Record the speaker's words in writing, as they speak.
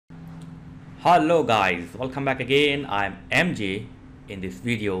Hello guys, welcome back again. I'm MJ. In this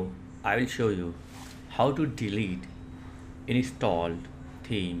video, I will show you how to delete installed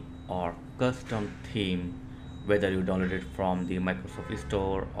theme or custom theme, whether you download it from the Microsoft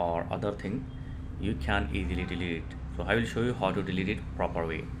Store or other thing, you can easily delete it. So I will show you how to delete it proper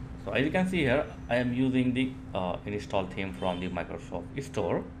way. So as you can see here, I am using the install theme from the Microsoft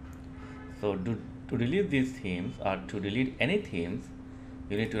Store. So to delete these themes or to delete any themes,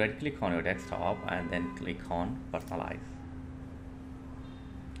 you need to right click on your desktop and then click on personalize,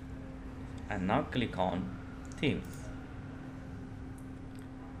 and now click on themes.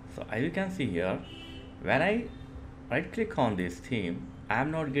 So as you can see here, when I right click on this theme, I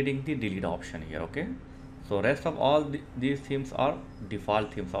am not getting the delete option here. Okay, so rest of all these themes are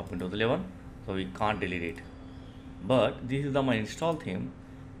default themes of Windows 11, so we can't delete it. But this is my install theme,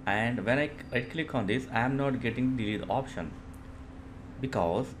 and when I right click on this, I am not getting delete option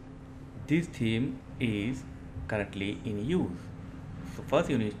because this theme is currently in use. So first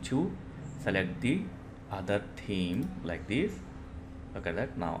you need to select the other theme like this. Look at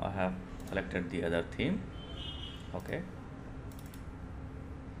that. Now I have selected the other theme. Okay,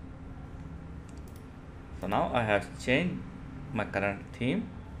 so now I have changed my current theme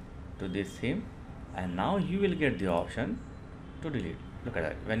to this theme, and now you will get the option to delete. Look at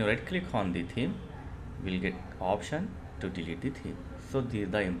that. When you right click on the theme, you will get option to delete the theme. So this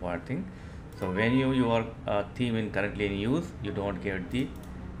is the important thing. So when your theme in currently in use, you don't get the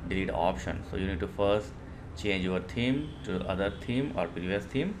delete option. So you need to first change your theme to other theme or previous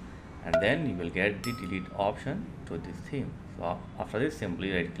theme, and then you will get the delete option to this theme. So after this,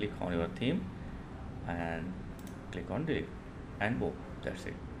 simply right click on your theme and click on delete, and boom, that's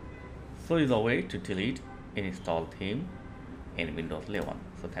it. So is a way to delete an installed theme in Windows 11.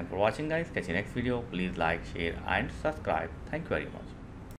 So thanks for watching guys. Catch you next video. Please like, share and subscribe. Thank you very much.